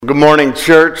Well, good morning,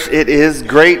 church. It is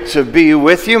great to be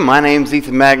with you. My name's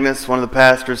Ethan Magnus, one of the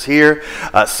pastors here.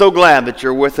 So glad that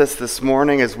you're with us this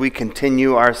morning as we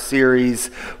continue our series,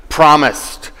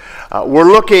 Promised.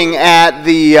 We're looking at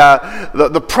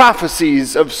the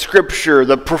prophecies of Scripture,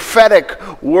 the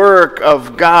prophetic work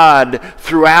of God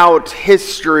throughout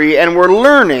history, and we're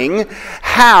learning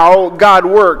how God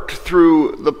worked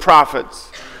through the prophets.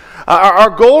 Our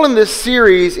goal in this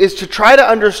series is to try to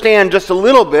understand just a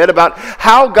little bit about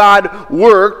how God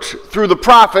worked through the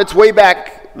prophets way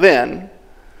back then,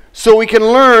 so we can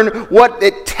learn what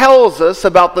it tells us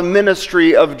about the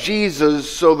ministry of Jesus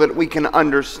so that we can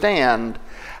understand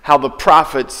how the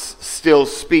prophets still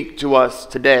speak to us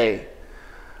today.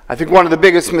 I think one of the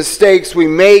biggest mistakes we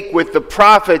make with the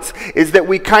prophets is that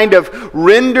we kind of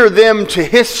render them to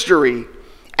history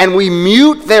and we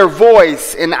mute their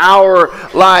voice in our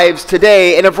lives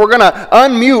today. And if we're going to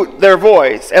unmute their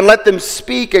voice and let them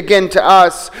speak again to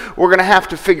us, we're going to have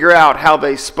to figure out how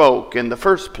they spoke in the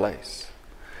first place.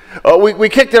 We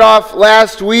kicked it off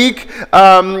last week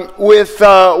with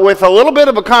a little bit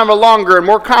of a kind of a longer and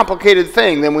more complicated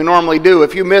thing than we normally do.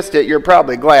 If you missed it, you're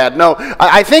probably glad. No,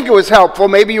 I think it was helpful.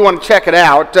 Maybe you want to check it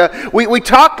out. We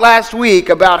talked last week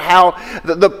about how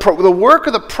the work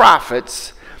of the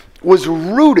prophets was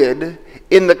rooted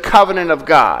in the covenant of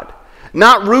God.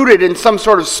 Not rooted in some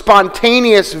sort of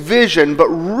spontaneous vision, but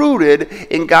rooted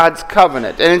in God's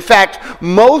covenant. And in fact,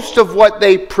 most of what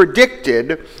they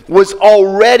predicted was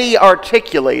already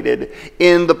articulated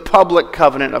in the public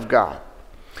covenant of God.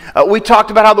 We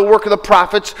talked about how the work of the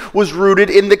prophets was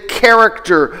rooted in the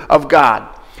character of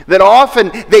God. That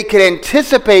often they could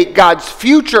anticipate God's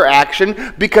future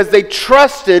action because they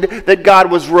trusted that God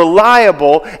was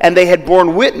reliable and they had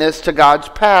borne witness to God's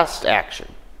past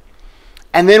action.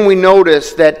 And then we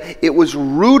noticed that it was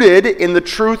rooted in the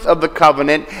truth of the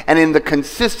covenant and in the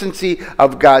consistency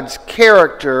of God's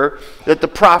character that the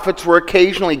prophets were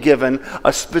occasionally given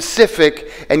a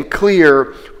specific and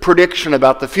clear prediction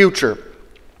about the future.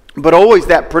 But always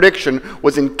that prediction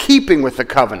was in keeping with the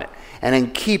covenant and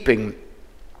in keeping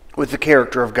with the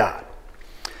character of God.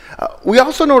 We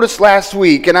also noticed last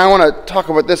week, and I want to talk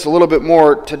about this a little bit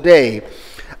more today,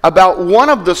 about one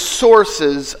of the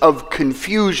sources of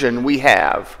confusion we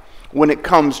have when it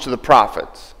comes to the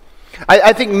prophets.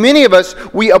 I think many of us,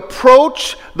 we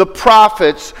approach the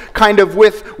prophets kind of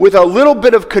with a little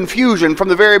bit of confusion from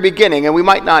the very beginning, and we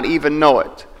might not even know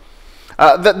it.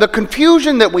 The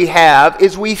confusion that we have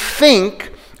is we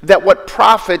think that what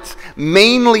prophets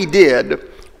mainly did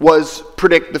was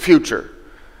predict the future.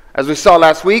 As we saw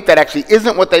last week, that actually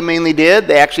isn't what they mainly did.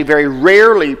 They actually very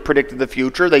rarely predicted the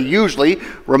future. They usually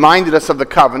reminded us of the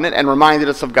covenant and reminded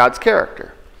us of God's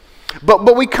character.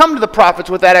 But we come to the prophets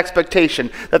with that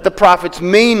expectation that the prophets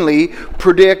mainly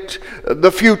predict the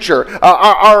future.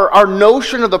 Our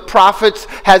notion of the prophets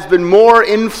has been more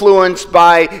influenced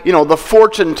by, the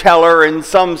fortune teller in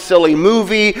some silly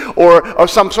movie or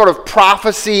some sort of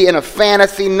prophecy in a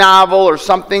fantasy novel or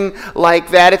something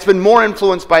like that. It's been more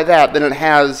influenced by that than it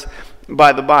has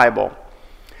by the Bible.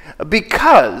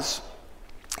 Because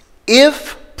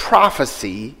if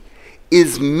prophecy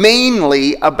is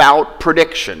mainly about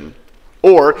prediction,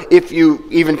 or if you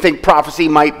even think prophecy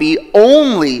might be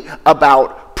only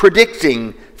about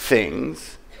predicting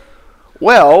things,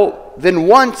 well, then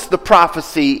once the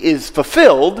prophecy is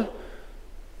fulfilled,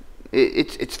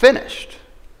 it's finished,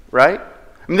 right?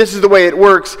 I mean, this is the way it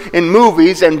works in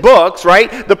movies and books,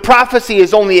 right? The prophecy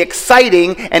is only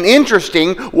exciting and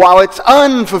interesting while it's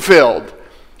unfulfilled.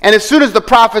 And as soon as the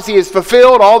prophecy is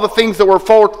fulfilled, all the things that were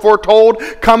foretold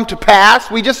come to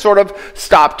pass, we just sort of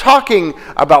stop talking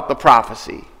about the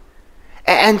prophecy.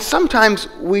 And sometimes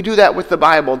we do that with the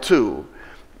Bible too.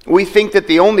 We think that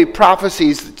the only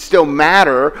prophecies that still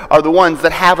matter are the ones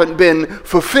that haven't been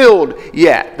fulfilled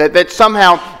yet. That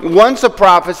somehow, once a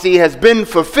prophecy has been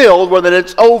fulfilled, well, then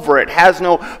it's over. It has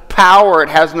no power. It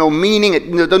has no meaning. It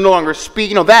no longer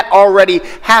speaks. That already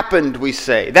happened, we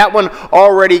say. That one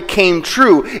already came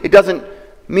true. It doesn't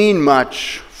mean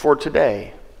much for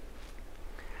today.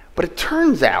 But it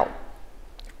turns out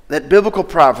that biblical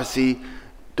prophecy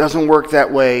doesn't work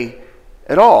that way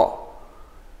at all.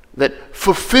 That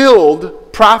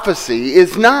fulfilled prophecy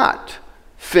is not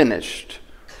finished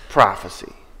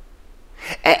prophecy.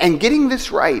 And getting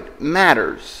this right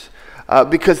matters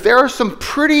because there are some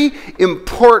pretty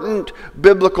important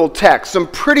biblical texts, some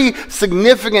pretty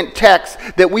significant texts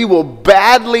that we will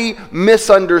badly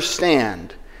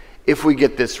misunderstand if we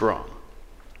get this wrong.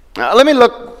 Let me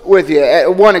look with you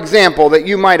at one example that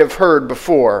you might have heard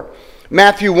before.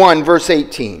 Matthew 1, verse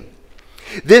 18.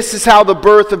 This is how the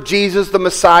birth of Jesus the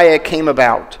Messiah came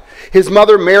about. His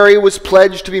mother Mary was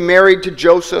pledged to be married to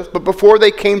Joseph, but before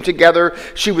they came together,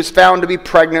 she was found to be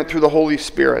pregnant through the Holy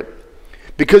Spirit.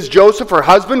 Because Joseph, her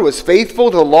husband, was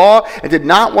faithful to the law and did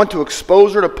not want to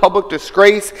expose her to public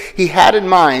disgrace, he had in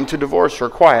mind to divorce her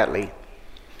quietly.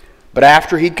 But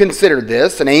after he'd considered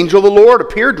this, an angel of the Lord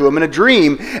appeared to him in a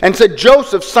dream and said,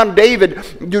 "Joseph, son of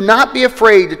David, do not be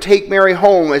afraid to take Mary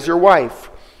home as your wife,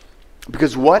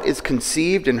 because what is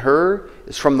conceived in her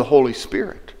is from the Holy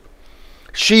Spirit.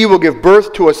 She will give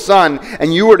birth to a son,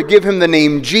 and you are to give him the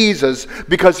name Jesus,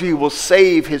 because he will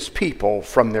save his people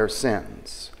from their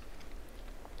sins."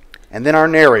 And then our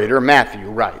narrator, Matthew,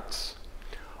 writes,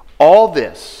 "All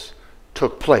this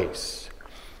took place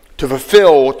to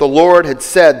fulfill what the Lord had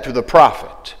said through the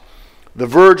prophet. The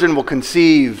virgin will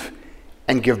conceive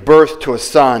and give birth to a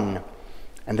son,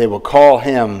 and they will call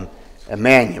him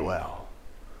Emmanuel,"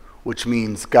 which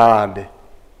means God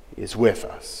is with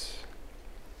us.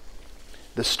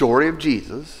 The story of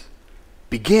Jesus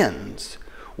begins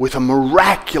with a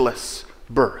miraculous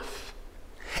birth.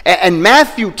 And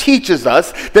Matthew teaches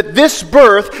us that this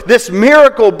birth, this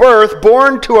miracle birth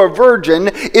born to a virgin,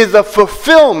 is a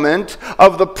fulfillment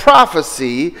of the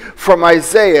prophecy from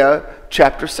Isaiah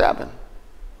chapter 7.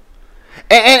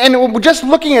 And just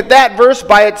looking at that verse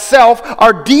by itself,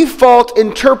 our default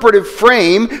interpretive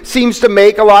frame seems to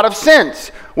make a lot of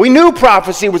sense. We knew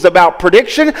prophecy was about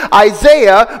prediction.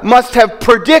 Isaiah must have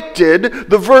predicted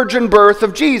the virgin birth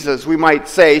of Jesus, we might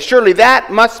say. Surely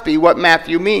that must be what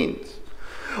Matthew means.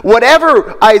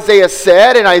 Whatever Isaiah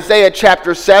said in Isaiah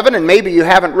chapter 7, and maybe you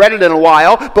haven't read it in a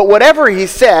while, but whatever he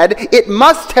said, it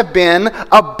must have been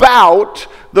about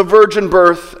the virgin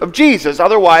birth of Jesus.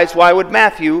 Otherwise, why would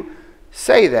Matthew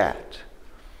say that?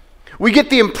 We get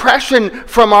the impression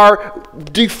from our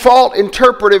default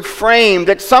interpretive frame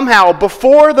that somehow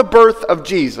before the birth of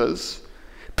Jesus,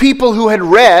 people who had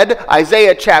read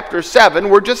Isaiah chapter 7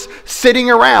 were just sitting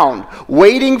around,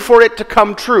 waiting for it to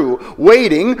come true,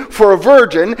 waiting for a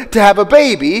virgin to have a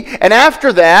baby, and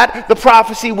after that, the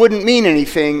prophecy wouldn't mean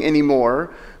anything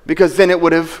anymore, because then it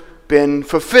would have been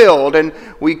fulfilled. And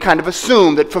we kind of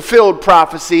assume that fulfilled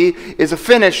prophecy is a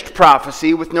finished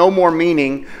prophecy with no more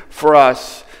meaning for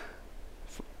us.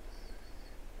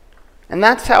 And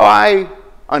that's how I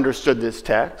understood this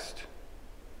text.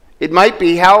 It might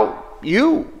be how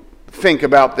you think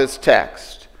about this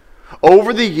text.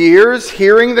 Over the years,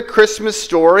 hearing the Christmas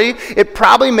story, it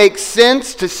probably makes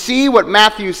sense to see what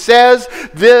Matthew says.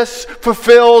 This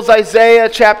fulfills Isaiah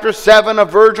chapter 7. A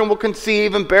virgin will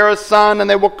conceive and bear a son, and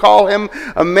they will call him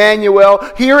Emmanuel.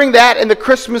 Hearing that in the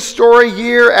Christmas story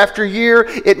year after year,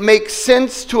 it makes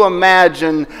sense to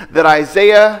imagine that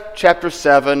Isaiah chapter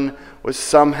 7 was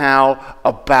somehow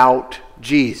about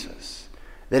Jesus,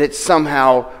 that it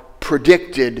somehow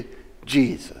predicted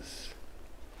Jesus.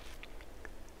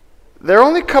 There are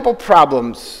only a couple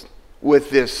problems with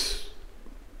this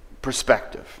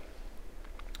perspective.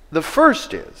 The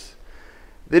first is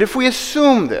that if we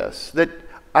assume this, that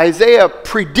Isaiah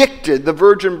predicted the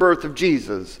virgin birth of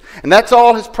Jesus, and that's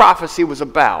all his prophecy was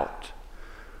about,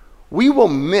 we will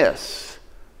miss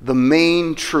the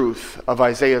main truth of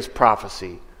Isaiah's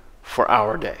prophecy for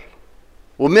our day.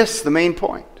 We'll miss the main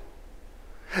point.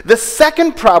 The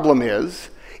second problem is,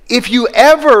 if you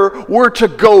ever were to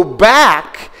go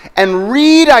back and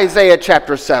read Isaiah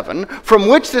chapter 7, from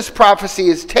which this prophecy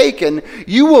is taken,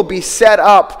 you will be set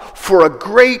up for a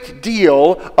great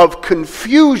deal of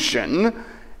confusion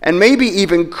and maybe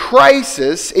even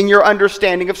crisis in your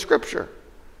understanding of Scripture.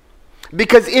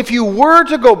 Because if you were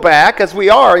to go back, as we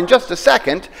are in just a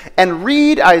second, and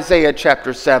read Isaiah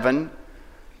chapter 7,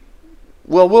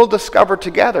 well, we'll discover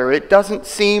together it doesn't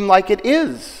seem like it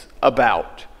is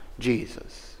about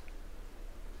Jesus.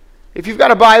 If you've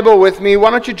got a Bible with me,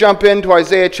 why don't you jump into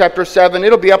Isaiah chapter 7.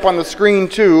 It'll be up on the screen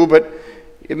too, but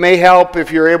it may help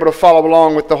if you're able to follow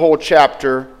along with the whole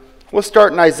chapter. We'll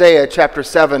start in Isaiah chapter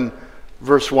 7,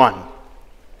 verse 1.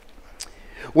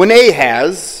 When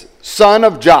Ahaz, son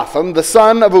of Jotham, the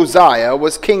son of Uzziah,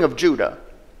 was king of Judah,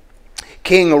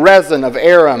 King Rezin of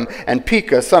Aram and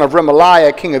Pekah, son of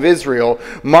Remaliah, king of Israel,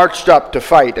 marched up to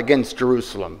fight against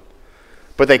Jerusalem,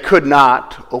 but they could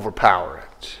not overpower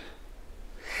it.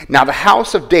 Now the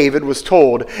house of David was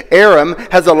told, Aram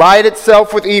has allied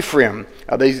itself with Ephraim.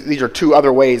 These are two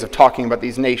other ways of talking about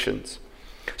these nations.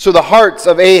 So the hearts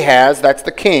of Ahaz, that's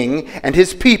the king, and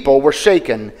his people were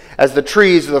shaken, as the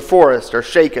trees of the forest are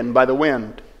shaken by the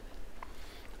wind.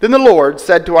 Then the Lord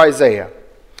said to Isaiah,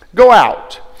 "Go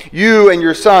out, you and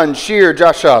your son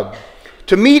Shear-Jashub,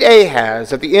 to meet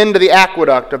Ahaz at the end of the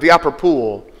aqueduct of the upper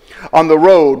pool, on the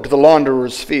road to the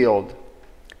launderer's field.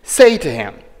 Say to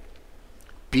him,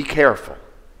 be careful,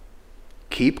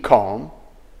 keep calm,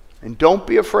 and don't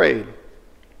be afraid.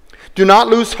 Do not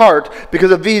lose heart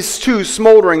because of these two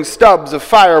smoldering stubs of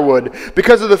firewood,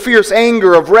 because of the fierce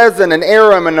anger of Rezin and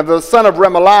Aram and of the son of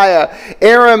Remaliah.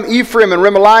 Aram, Ephraim, and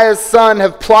Remaliah's son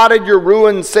have plotted your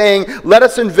ruin, saying, let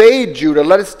us invade Judah,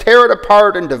 let us tear it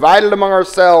apart and divide it among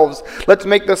ourselves. Let's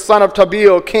make the son of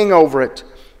Tabeel king over it.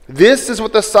 This is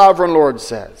what the sovereign Lord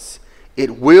says.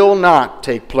 It will not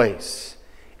take place.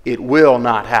 It will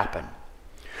not happen.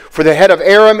 For the head of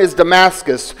Aram is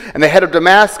Damascus, and the head of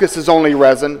Damascus is only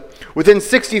Rezin. Within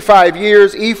 65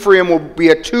 years, Ephraim will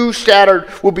be too shattered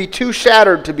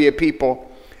to be a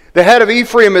people. The head of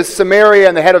Ephraim is Samaria,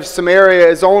 and the head of Samaria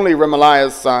is only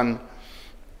Remaliah's son.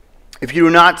 If you do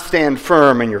not stand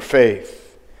firm in your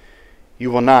faith, you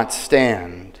will not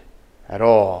stand at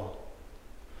all.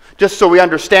 Just so we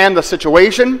understand the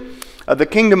situation, the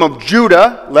kingdom of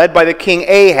Judah, led by the king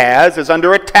Ahaz, is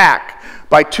under attack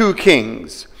by two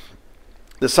kings,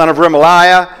 the son of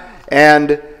Remaliah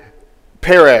and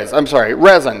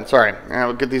Rezin.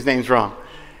 I'll get these names wrong.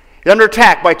 He's under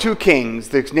attack by two kings,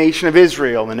 the nation of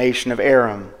Israel and the nation of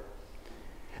Aram.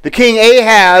 The king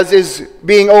Ahaz is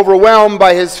being overwhelmed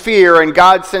by his fear, and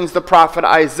God sends the prophet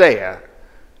Isaiah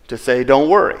to say, don't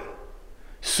worry.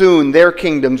 Soon their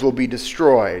kingdoms will be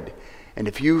destroyed, and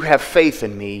if you have faith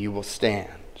in me, you will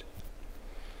stand.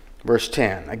 Verse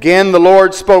 10, again the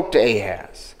Lord spoke to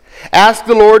Ahaz. Ask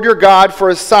the Lord your God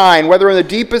for a sign, whether in the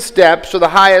deepest depths or the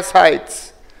highest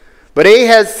heights. But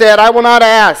Ahaz said, I will not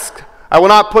ask. I will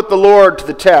not put the Lord to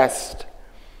the test.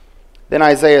 Then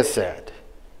Isaiah said,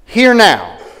 hear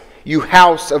now, you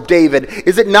house of David.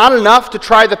 Is it not enough to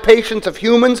try the patience of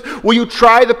humans? Will you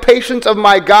try the patience of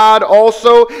my God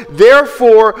also?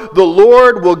 Therefore, the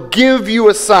Lord will give you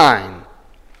a sign.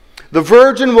 The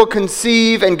virgin will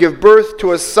conceive and give birth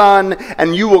to a son,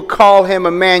 and you will call him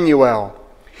Emmanuel.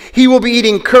 He will be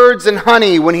eating curds and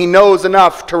honey when he knows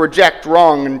enough to reject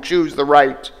wrong and choose the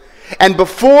right. And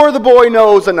before the boy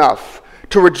knows enough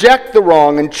to reject the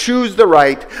wrong and choose the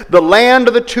right, the land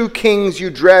of the two kings you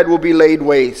dread will be laid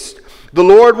waste. The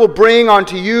Lord will bring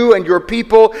onto you and your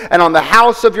people and on the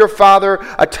house of your father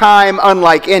a time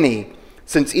unlike any.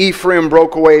 Since Ephraim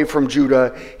broke away from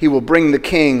Judah, he will bring the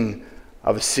king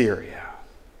of Assyria.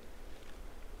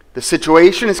 The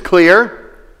situation is clear.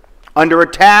 Under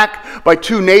attack by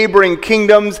two neighboring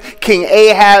kingdoms, King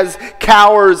Ahaz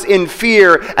cowers in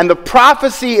fear, and the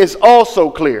prophecy is also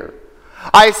clear.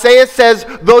 Isaiah says,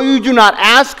 though you do not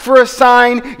ask for a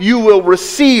sign, you will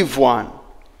receive one.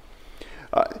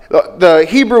 The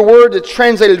Hebrew word that's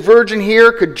translated virgin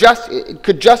here could just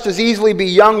as easily be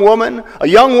young woman. A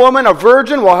young woman, a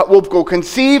virgin, will go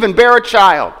conceive and bear a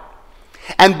child.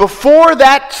 And before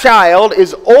that child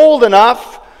is old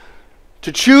enough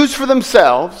to choose for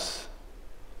themselves,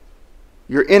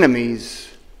 your enemies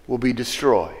will be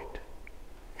destroyed.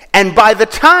 And by the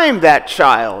time that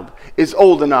child is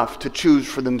old enough to choose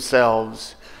for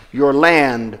themselves, your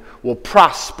land will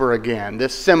prosper again.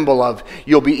 This symbol of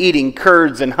you'll be eating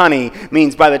curds and honey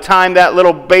means by the time that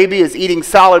little baby is eating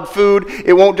solid food,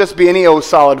 it won't just be any old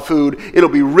solid food. It'll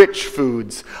be rich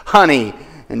foods, honey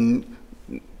and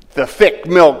the thick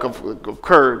milk of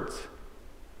curds.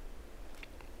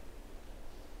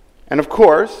 And of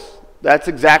course, that's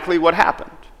exactly what happened.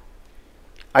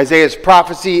 Isaiah's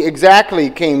prophecy exactly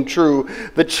came true.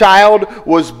 The child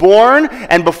was born,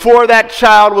 and before that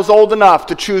child was old enough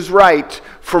to choose right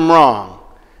from wrong,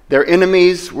 their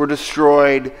enemies were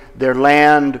destroyed, their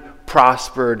land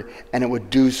prospered, and it would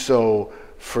do so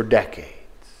for decades.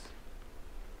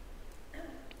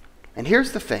 And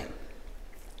here's the thing.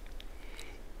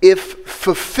 If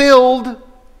fulfilled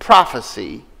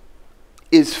prophecy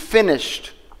is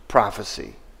finished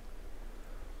prophecy,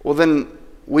 well then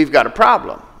we've got a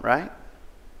problem, right?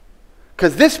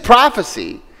 Because this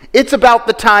prophecy, it's about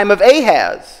the time of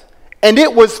Ahaz, and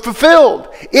it was fulfilled.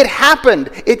 It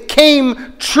happened. It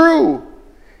came true.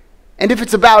 And if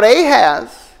it's about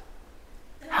Ahaz,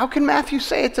 how can Matthew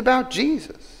say it's about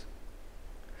Jesus?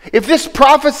 If this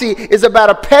prophecy is about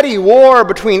a petty war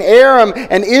between Aram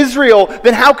and Israel,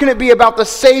 then how can it be about the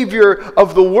Savior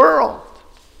of the world?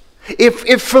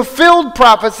 If fulfilled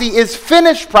prophecy is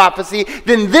finished prophecy,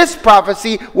 then this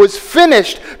prophecy was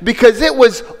finished because it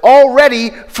was already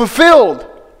fulfilled.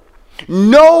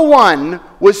 No one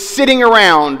was sitting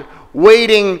around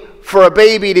waiting for a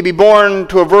baby to be born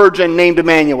to a virgin named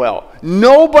Emmanuel.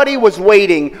 Nobody was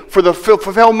waiting for the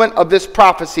fulfillment of this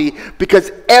prophecy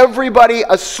because everybody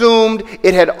assumed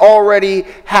it had already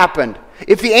happened.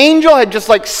 If the angel had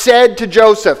just said to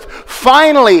Joseph,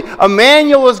 finally,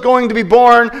 Emmanuel is going to be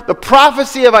born, the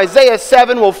prophecy of Isaiah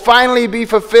 7 will finally be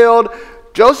fulfilled,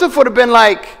 Joseph would have been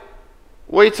like,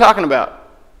 what are you talking about?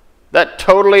 That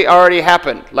totally already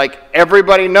happened. Like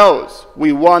everybody knows.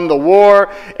 We won the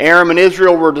war. Aram and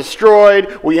Israel were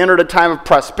destroyed. We entered a time of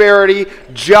prosperity,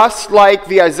 just like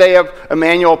the Isaiah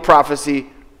Emmanuel prophecy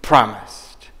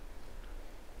promised.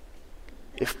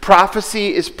 If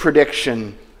prophecy is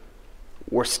prediction,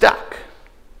 we're stuck.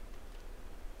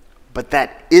 But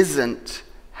that isn't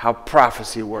how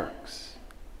prophecy works.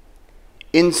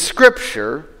 In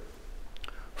Scripture,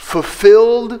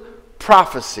 fulfilled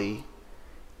prophecy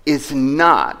is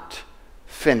not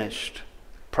finished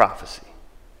prophecy.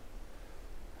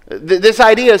 This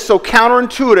idea is so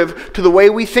counterintuitive to the way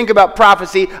we think about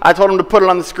prophecy, I told him to put it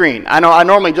on the screen. I know I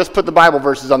normally just put the Bible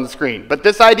verses on the screen, but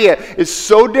this idea is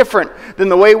so different than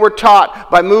the way we're taught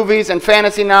by movies and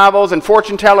fantasy novels and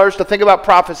fortune tellers to think about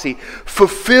prophecy.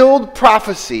 Fulfilled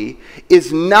prophecy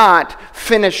is not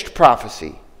finished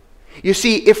prophecy. You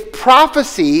see, if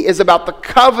prophecy is about the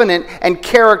covenant and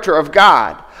character of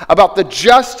God, about the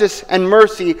justice and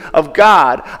mercy of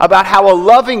God, about how a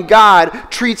loving God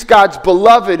treats God's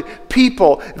beloved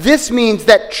people, this means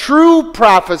that true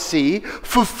prophecy,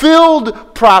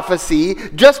 fulfilled prophecy,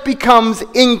 just becomes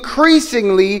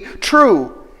increasingly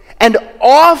true. And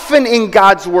often in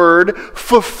God's word,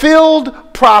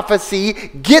 fulfilled prophecy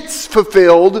gets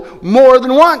fulfilled more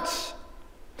than once.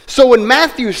 So when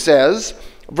Matthew says,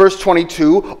 verse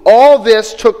 22, all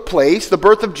this took place, the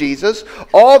birth of Jesus,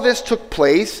 all this took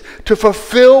place to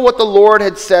fulfill what the Lord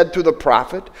had said through the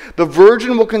prophet. The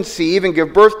virgin will conceive and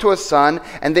give birth to a son,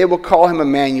 and they will call him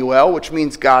Emmanuel, which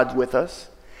means God's with us.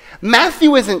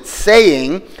 Matthew isn't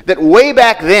saying that way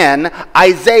back then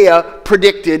Isaiah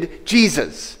predicted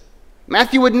Jesus.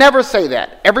 Matthew would never say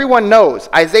that. Everyone knows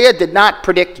Isaiah did not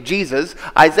predict Jesus.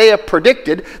 Isaiah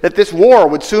predicted that this war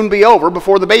would soon be over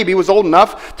before the baby was old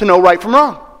enough to know right from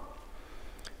wrong.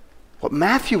 What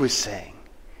Matthew is saying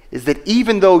is that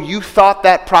even though you thought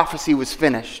that prophecy was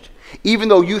finished, even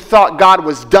though you thought God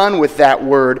was done with that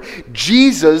word,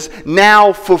 Jesus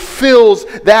now fulfills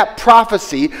that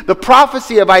prophecy. The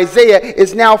prophecy of Isaiah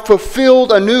is now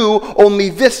fulfilled anew, only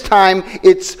this time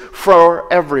it's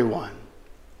for everyone.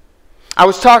 I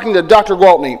was talking to Dr.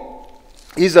 Gwaltney.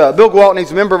 Bill Gwaltney,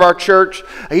 he's a member of our church.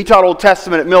 He taught Old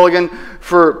Testament at Milligan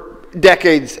for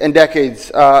decades and decades,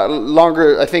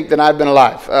 longer, I think, than I've been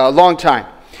alive, a long time.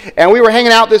 And we were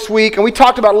hanging out this week, and we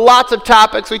talked about lots of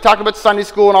topics. We talked about Sunday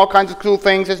school and all kinds of cool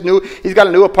things. He's got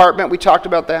a new apartment. We talked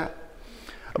about that.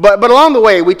 But along the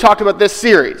way, we talked about this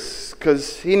series,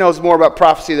 because he knows more about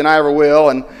prophecy than I ever will,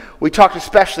 and we talked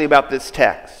especially about this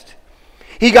text.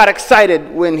 He got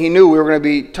excited when he knew we were going to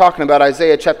be talking about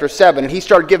Isaiah chapter 7, and he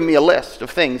started giving me a list of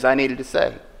things I needed to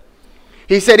say.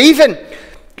 He said, Ethan,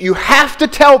 you have to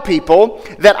tell people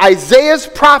that Isaiah's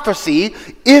prophecy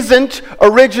isn't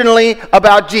originally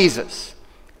about Jesus.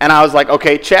 And I was like,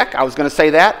 okay, check. I was going to say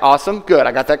that. Awesome. Good.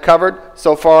 I got that covered.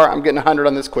 So far, I'm getting 100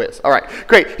 on this quiz. All right.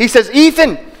 Great. He says,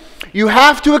 Ethan, you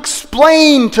have to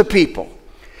explain to people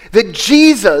that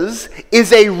Jesus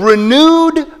is a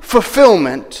renewed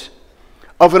fulfillment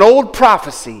of an old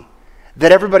prophecy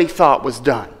that everybody thought was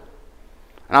done.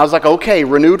 And I was like, okay,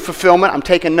 renewed fulfillment. I'm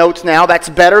taking notes now. That's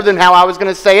better than how I was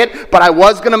going to say it, but I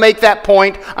was going to make that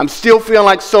point. I'm still feeling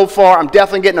like so far I'm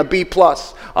definitely getting a B+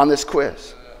 on this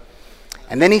quiz.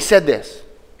 And then he said this.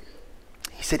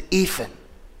 He said, Ethan,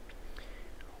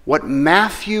 what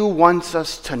Matthew wants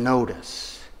us to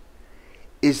notice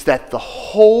is that the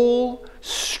whole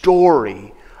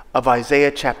story of Isaiah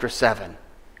chapter 7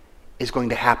 is going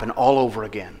to happen all over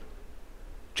again,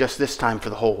 just this time for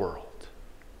the whole world.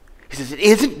 He says it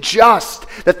isn't just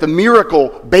that the miracle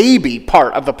baby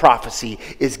part of the prophecy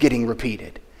is getting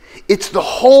repeated. It's the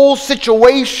whole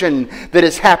situation that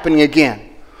is happening again.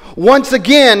 Once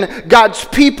again, God's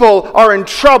people are in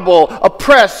trouble,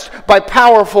 oppressed by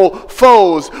powerful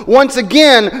foes. Once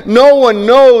again, no one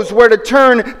knows where to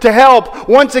turn to help.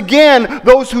 Once again,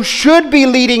 those who should be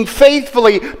leading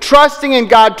faithfully, trusting in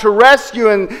God to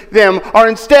rescue them, are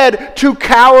instead too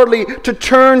cowardly to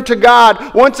turn to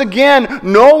God. Once again,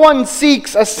 no one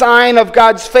seeks a sign of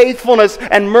God's faithfulness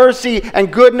and mercy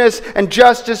and goodness and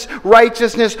justice,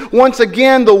 righteousness. Once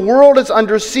again, the world is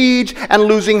under siege and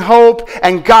losing hope,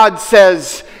 and God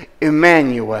says,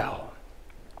 Emmanuel,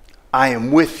 I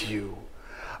am with you.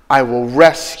 I will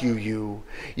rescue you.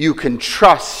 You can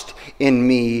trust in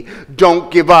me. Don't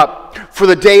give up, for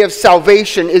the day of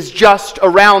salvation is just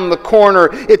around the corner.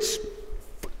 It's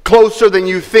closer than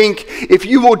you think. If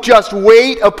you will just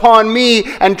wait upon me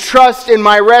and trust in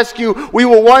my rescue, we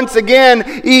will once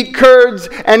again eat curds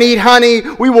and eat honey.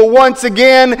 We will once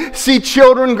again see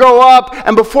children grow up,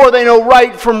 and before they know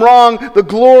right from wrong, the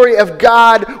glory of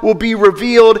God will be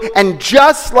revealed. And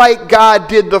just like God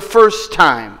did the first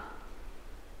time,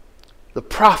 the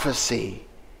prophecy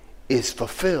is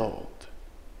fulfilled.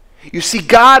 You see,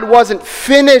 God wasn't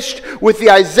finished with the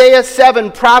Isaiah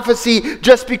 7 prophecy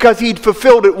just because he'd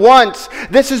fulfilled it once.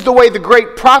 This is the way the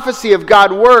great prophecy of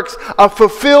God works. A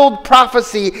fulfilled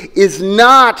prophecy is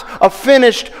not a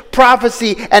finished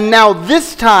prophecy. And now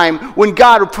this time, when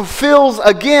God fulfills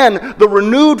again the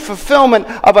renewed fulfillment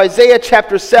of Isaiah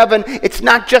chapter 7, it's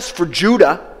not just for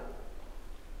Judah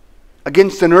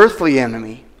against an earthly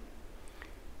enemy.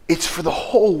 It's for the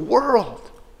whole world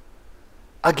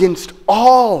against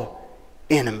all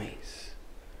enemies.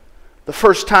 The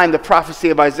first time the prophecy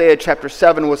of Isaiah chapter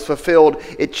 7 was fulfilled,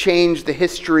 it changed the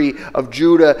history of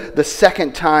Judah. The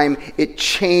second time, it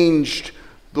changed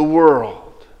the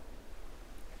world.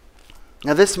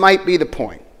 Now, this might be the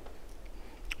point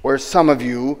where some of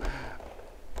you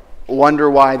wonder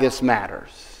why this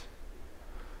matters.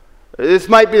 This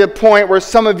might be the point where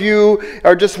some of you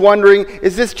are just wondering,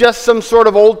 is this just some sort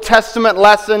of Old Testament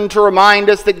lesson to remind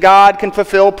us that God can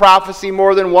fulfill prophecy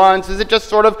more than once? Is it just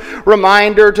sort of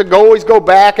reminder to always go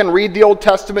back and read the Old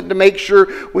Testament to make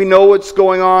sure we know what's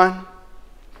going on?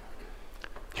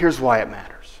 Here's why it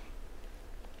matters.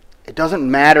 It doesn't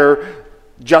matter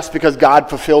just because God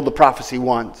fulfilled the prophecy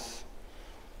once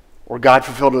or God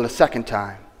fulfilled it a second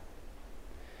time.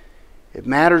 It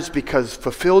matters because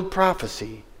fulfilled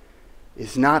prophecy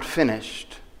is not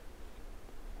finished,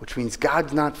 which means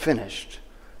God's not finished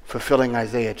fulfilling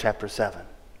Isaiah chapter 7.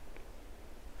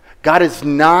 God is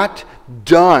not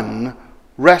done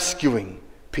rescuing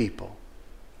people.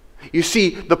 You see,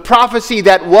 the prophecy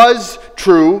that was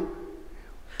true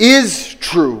is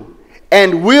true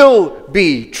and will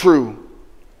be true.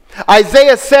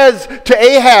 Isaiah says to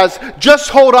Ahaz, just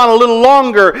hold on a little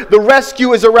longer. The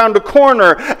rescue is around the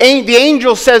corner. The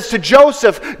angel says to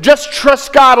Joseph, just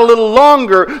trust God a little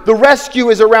longer. The rescue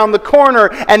is around the corner.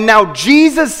 And now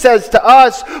Jesus says to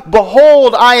us,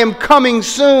 behold, I am coming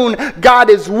soon. God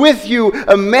is with you,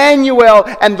 Emmanuel,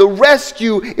 and the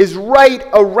rescue is right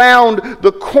around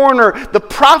the corner. The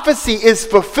prophecy is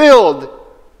fulfilled,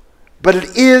 but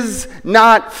it is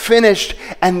not finished,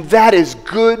 and that is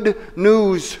good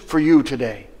news for you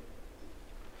today.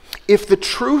 If the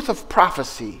truth of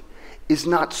prophecy is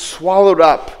not swallowed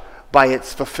up by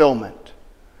its fulfillment,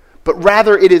 but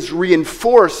rather it is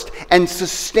reinforced and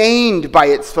sustained by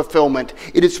its fulfillment,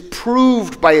 it is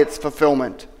proved by its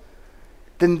fulfillment,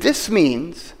 then this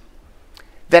means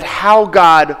that how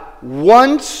God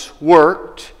once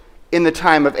worked in the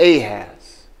time of Ahaz,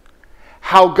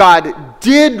 how God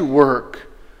did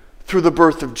work through the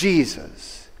birth of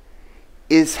Jesus,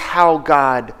 is how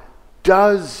God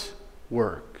does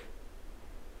work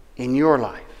in your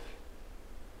life.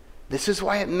 This is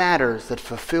why it matters that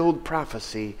fulfilled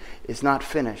prophecy is not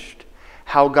finished.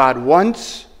 How God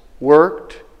once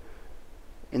worked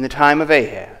in the time of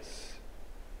Ahaz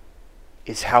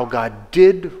is how God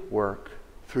did work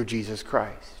through Jesus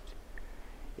Christ,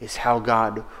 is how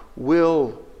God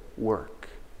will work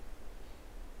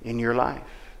in your life.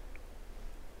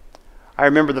 I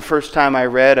remember the first time I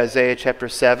read Isaiah chapter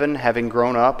 7, having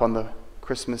grown up on the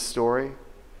Christmas story.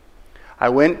 I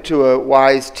went to a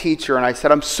wise teacher and I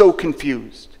said, I'm so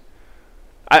confused.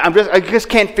 I just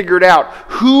can't figure it out.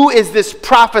 Who is this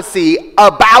prophecy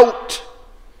about?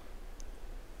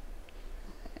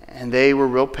 And they were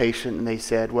real patient and they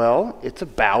said, well, it's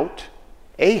about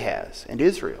Ahaz and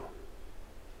Israel.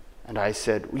 And I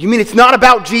said, you mean it's not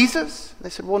about Jesus? They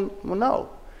said, well, no.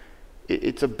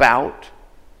 It's about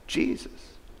Jesus.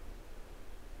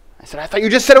 I said, I thought you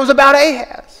just said it was about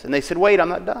Ahaz. And they said, wait, I'm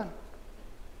not done.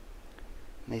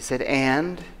 And they said,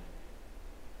 and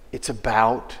it's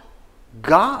about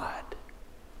God.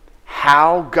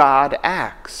 How God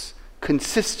acts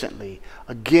consistently,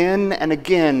 again and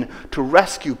again, to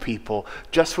rescue people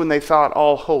just when they thought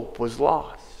all hope was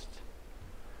lost.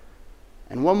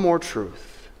 And one more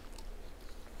truth.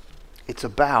 It's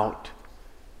about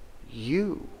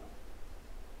you.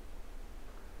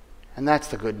 And that's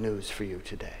the good news for you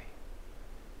today.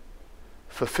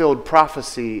 Fulfilled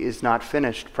prophecy is not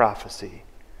finished prophecy,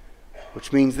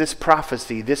 which means this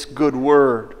prophecy, this good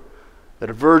word, that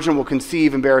a virgin will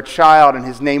conceive and bear a child and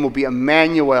his name will be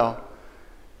Emmanuel.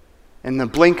 In the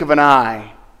blink of an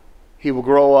eye, he will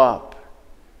grow up.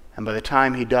 And by the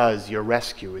time he does, your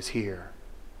rescue is here.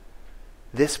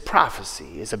 This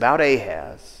prophecy is about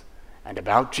Ahaz and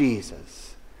about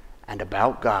Jesus and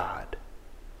about God.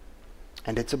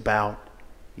 And it's about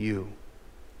you.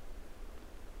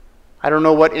 I don't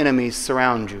know what enemies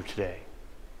surround you today.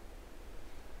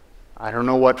 I don't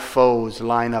know what foes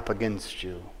line up against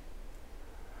you.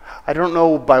 I don't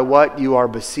know by what you are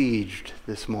besieged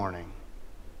this morning.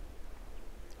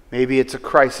 Maybe it's a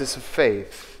crisis of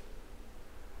faith.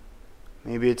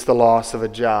 Maybe it's the loss of a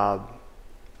job.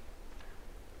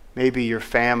 Maybe your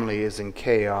family is in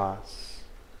chaos,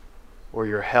 or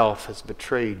your health has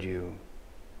betrayed you,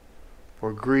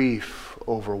 or grief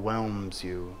overwhelms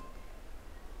you.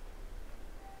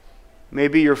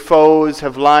 Maybe your foes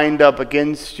have lined up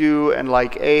against you, and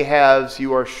like Ahaz,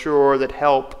 you are sure that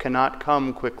help cannot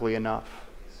come quickly enough.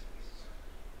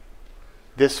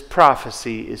 This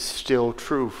prophecy is still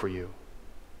true for you.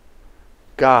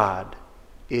 God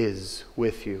is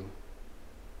with you.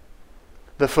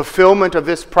 The fulfillment of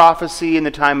this prophecy in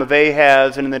the time of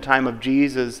Ahaz and in the time of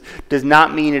Jesus does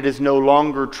not mean it is no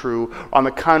longer true. On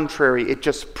the contrary, it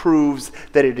just proves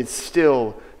that it is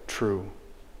still true.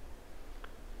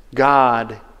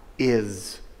 God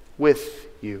is with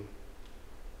you.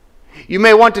 You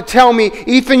may want to tell me,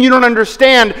 Ethan, you don't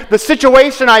understand the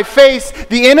situation I face,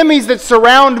 the enemies that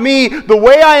surround me, the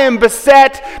way I am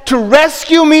beset. To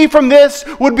rescue me from this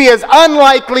would be as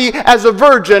unlikely as a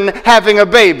virgin having a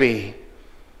baby.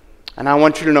 And I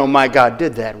want you to know my God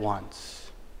did that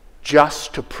once,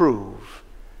 just to prove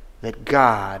that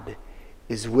God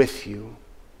is with you.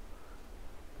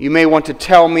 You may want to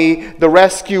tell me the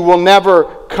rescue will never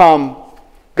come.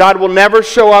 God will never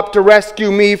show up to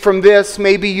rescue me from this.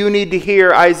 Maybe you need to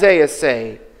hear Isaiah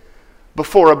say,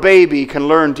 before a baby can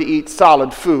learn to eat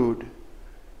solid food,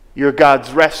 your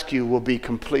God's rescue will be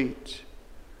complete.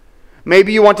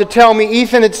 Maybe you want to tell me,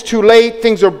 Ethan, it's too late,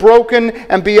 things are broken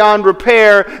and beyond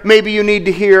repair. Maybe you need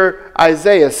to hear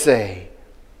Isaiah say,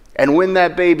 and when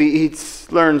that baby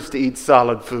learns to eat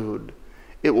solid food,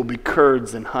 it will be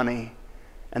curds and honey,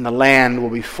 and the land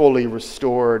will be fully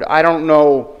restored. I don't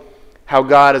know how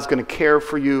God is going to care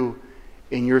for you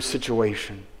in your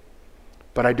situation,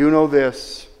 but I do know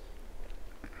this.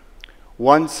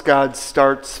 Once God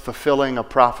starts fulfilling a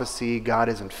prophecy, God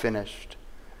isn't finished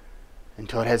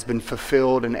until it has been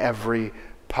fulfilled in every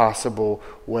possible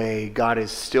way. God is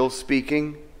still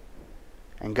speaking,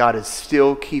 and God is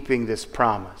still keeping this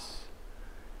promise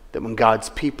that when God's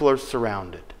people are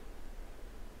surrounded,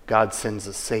 God sends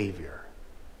a Savior.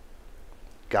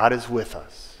 God is with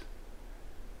us.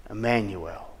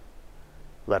 Emmanuel.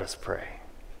 Let us pray.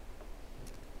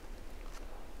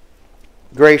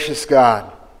 Gracious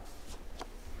God,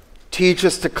 teach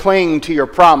us to cling to your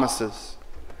promises,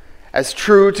 as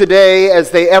true today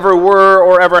as they ever were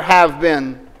or ever have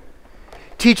been.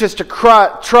 Teach us to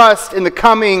trust in the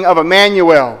coming of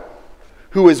Emmanuel,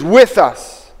 who is with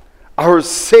us, our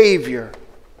Savior.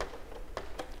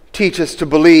 Teach us to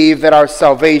believe that our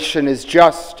salvation is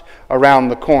just around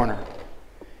the corner.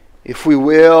 If we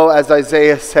will, as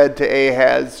Isaiah said to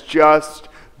Ahaz, just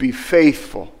be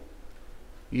faithful,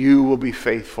 you will be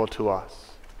faithful to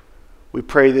us. We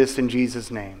pray this in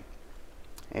Jesus' name.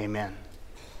 Amen.